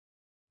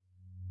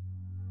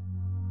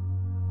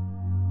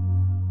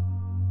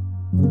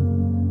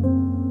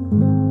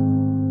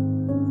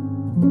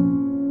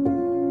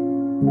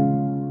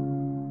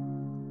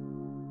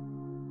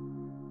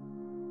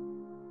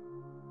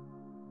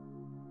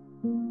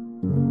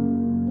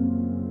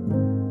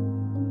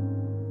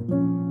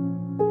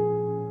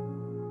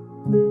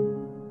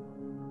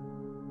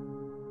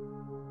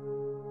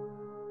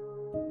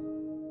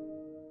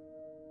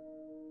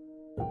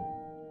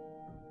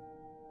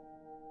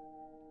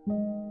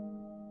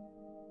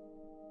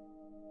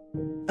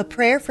A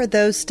Prayer for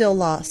Those Still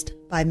Lost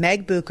by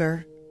Meg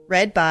Bucher,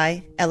 read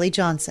by Ellie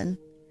Johnson.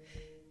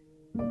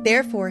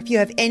 Therefore, if you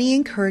have any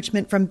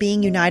encouragement from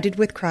being united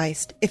with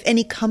Christ, if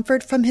any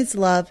comfort from his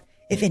love,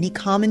 if any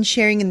common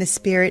sharing in the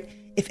Spirit,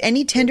 if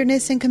any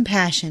tenderness and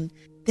compassion,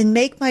 then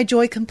make my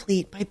joy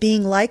complete by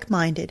being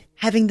like-minded,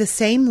 having the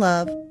same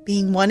love,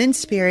 being one in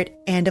spirit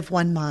and of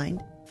one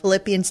mind.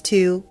 Philippians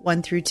 2,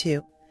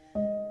 1-2.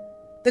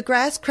 The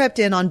grass crept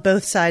in on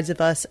both sides of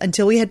us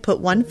until we had put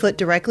one foot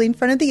directly in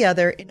front of the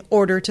other in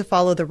order to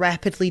follow the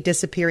rapidly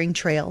disappearing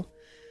trail.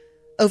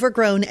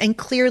 Overgrown and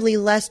clearly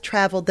less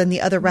traveled than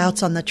the other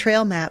routes on the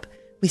trail map,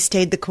 we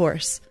stayed the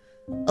course.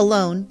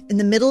 Alone, in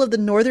the middle of the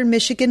northern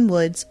Michigan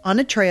woods, on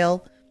a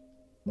trail...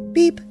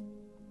 Beep!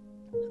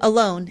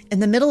 Alone,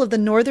 in the middle of the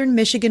northern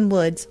Michigan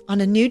woods, on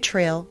a new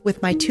trail,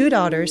 with my 2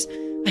 daughters,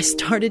 I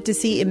started to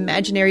see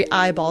imaginary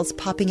eyeballs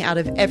popping out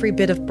of every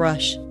bit of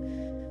brush.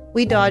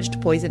 We dodged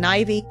poison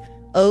ivy,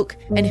 oak,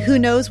 and who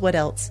knows what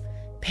else.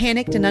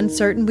 Panicked and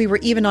uncertain we were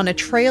even on a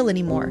trail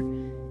anymore.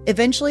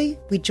 Eventually,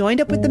 we joined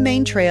up with the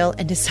main trail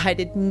and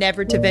decided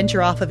never to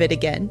venture off of it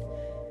again.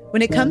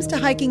 When it comes to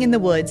hiking in the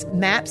woods,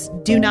 maps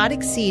do not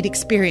exceed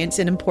experience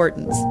in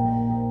importance.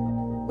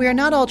 We are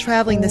not all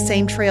traveling the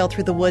same trail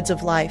through the woods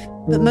of life,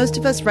 but most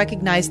of us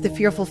recognize the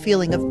fearful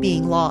feeling of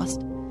being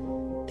lost.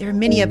 There are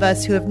many of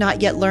us who have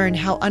not yet learned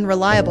how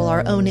unreliable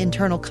our own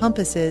internal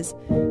compass is,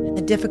 and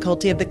the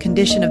difficulty of the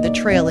condition of the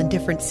trail in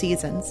different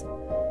seasons.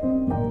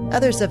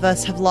 Others of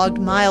us have logged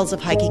miles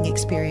of hiking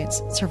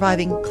experience,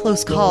 surviving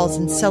close calls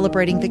and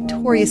celebrating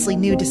victoriously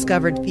new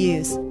discovered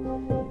views.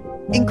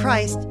 In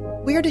Christ,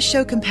 we are to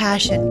show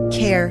compassion,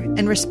 care,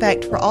 and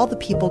respect for all the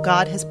people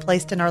God has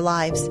placed in our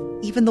lives,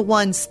 even the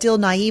ones still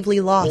naively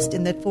lost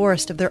in the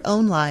forest of their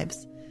own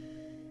lives.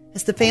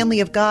 As the family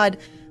of God,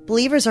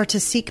 believers are to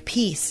seek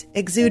peace,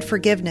 exude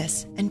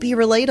forgiveness, and be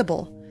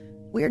relatable.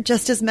 We're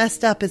just as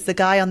messed up as the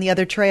guy on the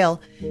other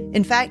trail.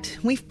 In fact,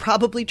 we've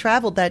probably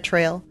traveled that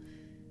trail.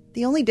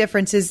 The only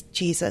difference is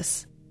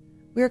Jesus.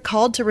 We are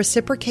called to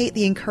reciprocate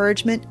the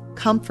encouragement,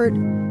 comfort,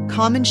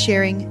 common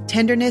sharing,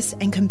 tenderness,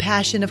 and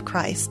compassion of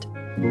Christ.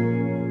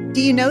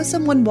 Do you know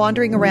someone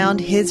wandering around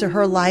his or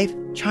her life,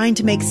 trying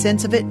to make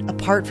sense of it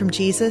apart from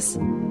Jesus?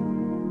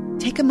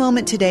 Take a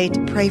moment today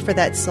to pray for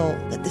that soul,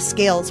 that the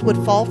scales would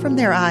fall from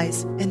their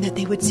eyes and that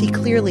they would see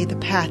clearly the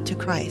path to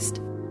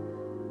Christ.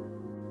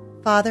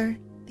 Father,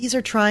 these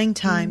are trying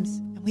times,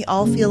 and we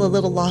all feel a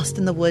little lost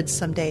in the woods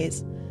some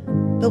days.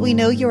 But we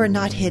know you are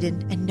not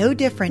hidden and no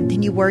different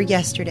than you were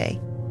yesterday.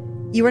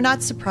 You are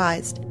not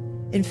surprised.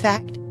 In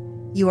fact,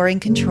 you are in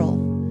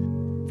control.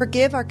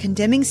 Forgive our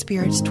condemning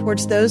spirits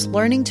towards those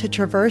learning to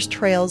traverse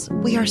trails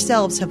we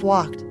ourselves have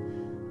walked.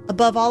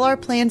 Above all our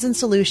plans and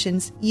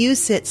solutions, you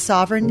sit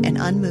sovereign and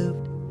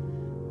unmoved.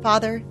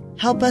 Father,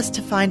 help us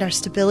to find our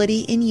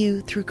stability in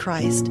you through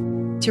Christ,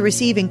 to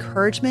receive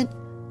encouragement,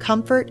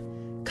 comfort,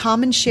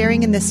 common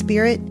sharing in the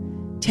Spirit,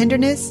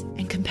 tenderness,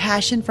 and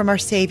compassion from our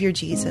Savior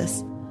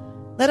Jesus.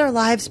 Let our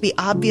lives be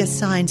obvious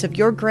signs of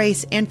your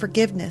grace and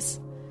forgiveness.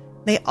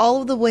 May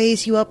all of the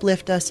ways you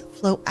uplift us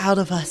flow out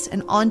of us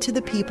and onto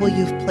the people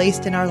you've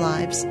placed in our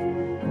lives.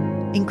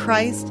 In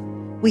Christ,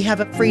 we have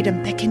a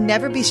freedom that can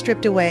never be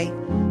stripped away.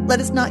 Let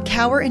us not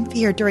cower in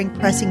fear during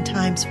pressing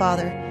times,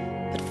 Father,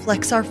 but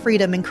flex our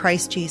freedom in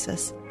Christ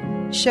Jesus.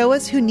 Show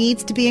us who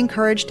needs to be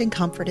encouraged and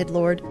comforted,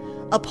 Lord.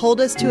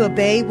 Uphold us to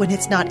obey when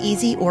it's not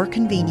easy or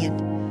convenient.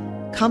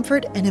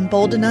 Comfort and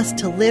embolden us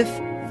to live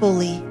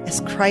fully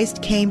as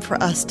Christ came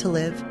for us to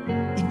live.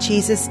 In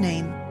Jesus'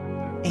 name,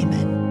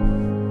 amen.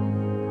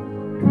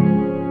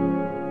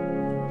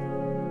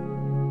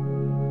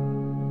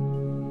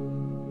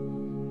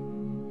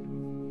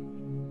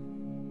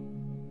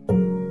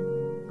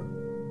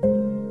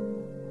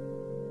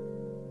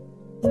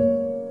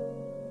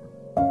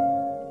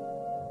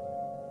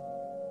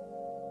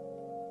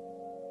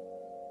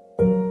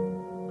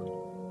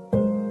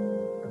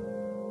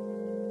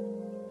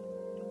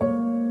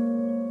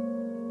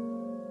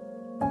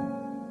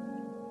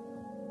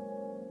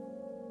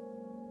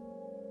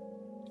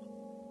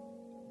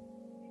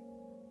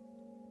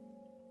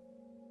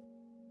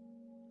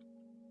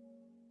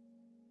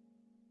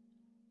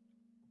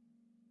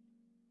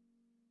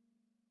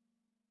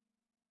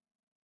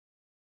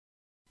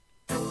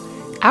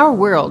 Our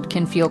world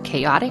can feel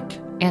chaotic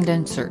and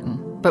uncertain,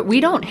 but we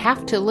don't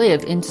have to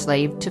live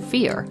enslaved to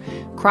fear.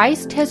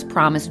 Christ has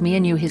promised me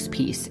and you his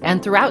peace,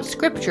 and throughout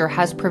Scripture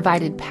has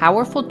provided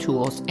powerful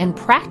tools and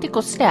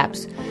practical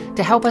steps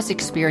to help us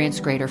experience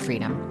greater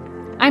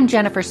freedom. I'm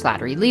Jennifer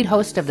Slattery, lead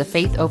host of the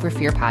Faith Over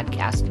Fear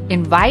podcast,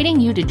 inviting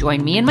you to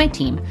join me and my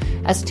team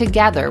as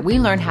together we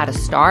learn how to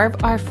starve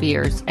our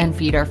fears and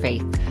feed our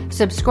faith.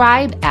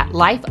 Subscribe at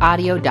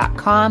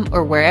lifeaudio.com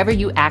or wherever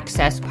you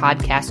access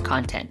podcast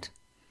content.